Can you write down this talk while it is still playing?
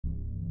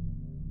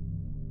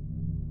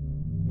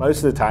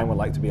Most of the time, we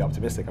like to be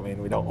optimistic. I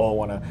mean, we don't all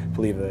want to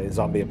believe that a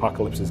zombie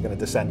apocalypse is going to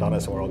descend on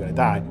us and we're all going to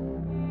die.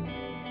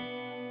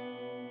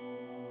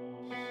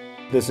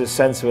 There's this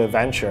sense of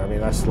adventure. I mean,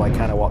 that's like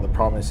kind of what the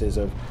promise is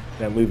of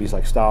movies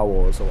like Star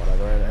Wars or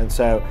whatever. And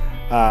so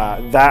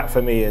that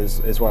for me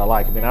is what I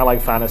like. I mean, I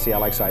like fantasy, I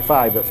like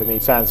sci-fi, but for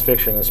me, science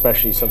fiction,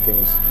 especially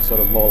something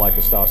sort of more like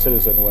a Star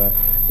Citizen, where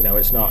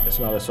it's not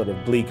a sort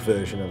of bleak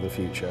version of the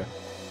future.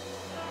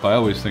 I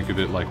always think of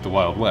it like the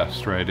Wild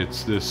West, right?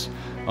 It's this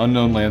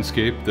unknown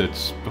landscape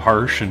that's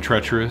harsh and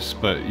treacherous,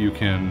 but you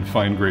can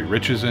find great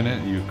riches in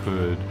it. You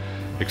could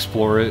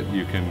explore it.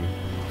 You can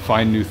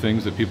find new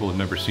things that people have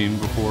never seen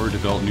before,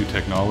 develop new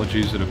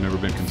technologies that have never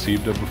been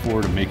conceived of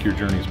before to make your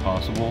journeys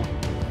possible.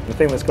 The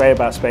thing that's great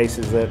about space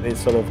is that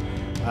it's sort of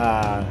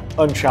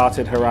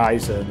uncharted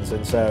horizons,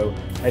 and so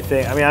I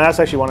mean, that's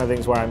actually one of the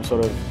things where I'm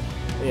sort of,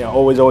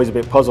 always a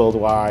bit puzzled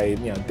why,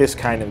 this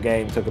kind of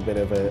game took a bit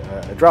of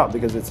a drop,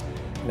 because it's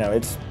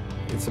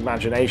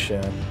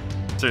imagination.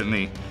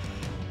 Certainly,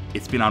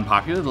 it's been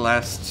unpopular the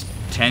last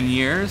 10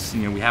 years.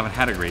 We haven't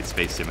had a great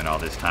space sim in all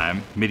this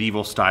time.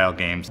 Medieval style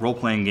games,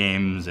 role-playing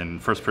games,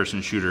 and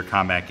first-person shooter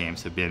combat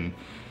games have been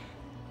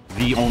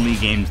the only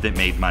games that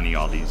made money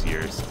all these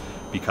years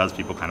because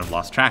people kind of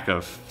lost track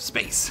of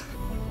space.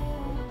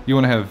 You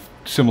want to have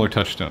similar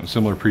touchstones,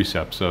 similar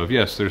precepts of,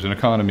 yes, there's an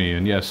economy,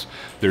 and yes,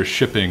 there's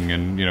shipping,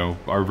 and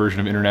our version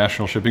of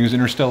international shipping is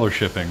interstellar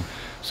shipping,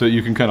 so that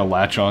you can kind of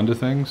latch on to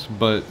things.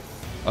 But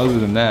other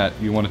than that,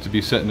 you want it to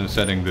be set in a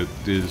setting that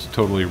is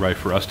totally right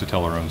for us to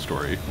tell our own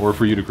story, or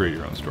for you to create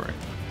your own story.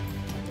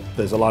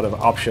 There's a lot of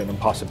option and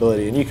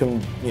possibility, and you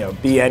can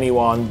be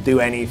anyone, do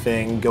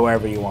anything, go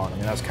wherever you want. I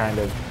mean, that's kind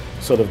of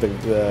sort of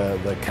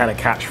the kind of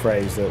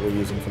catchphrase that we're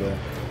using for the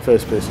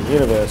first-person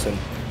universe,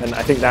 and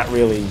I think that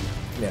really,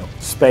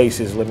 space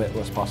is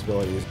limitless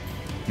possibilities.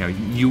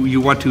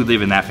 You want to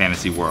live in that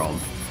fantasy world,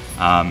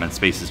 and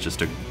space is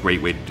just a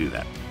great way to do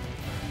that.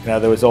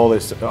 There was all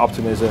this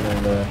optimism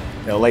in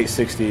the late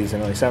 60s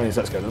and early 70s,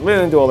 let's go to the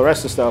moon, do all the rest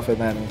of the stuff, and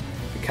then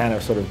it kind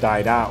of sort of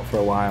died out for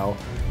a while,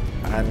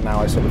 and now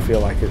I sort of feel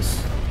like it's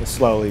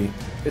slowly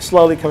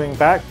coming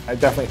back. I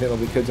definitely think there'll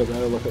be kids that are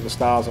going to look at the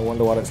stars and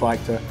wonder what it's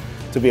like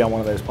to be on one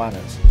of those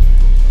planets.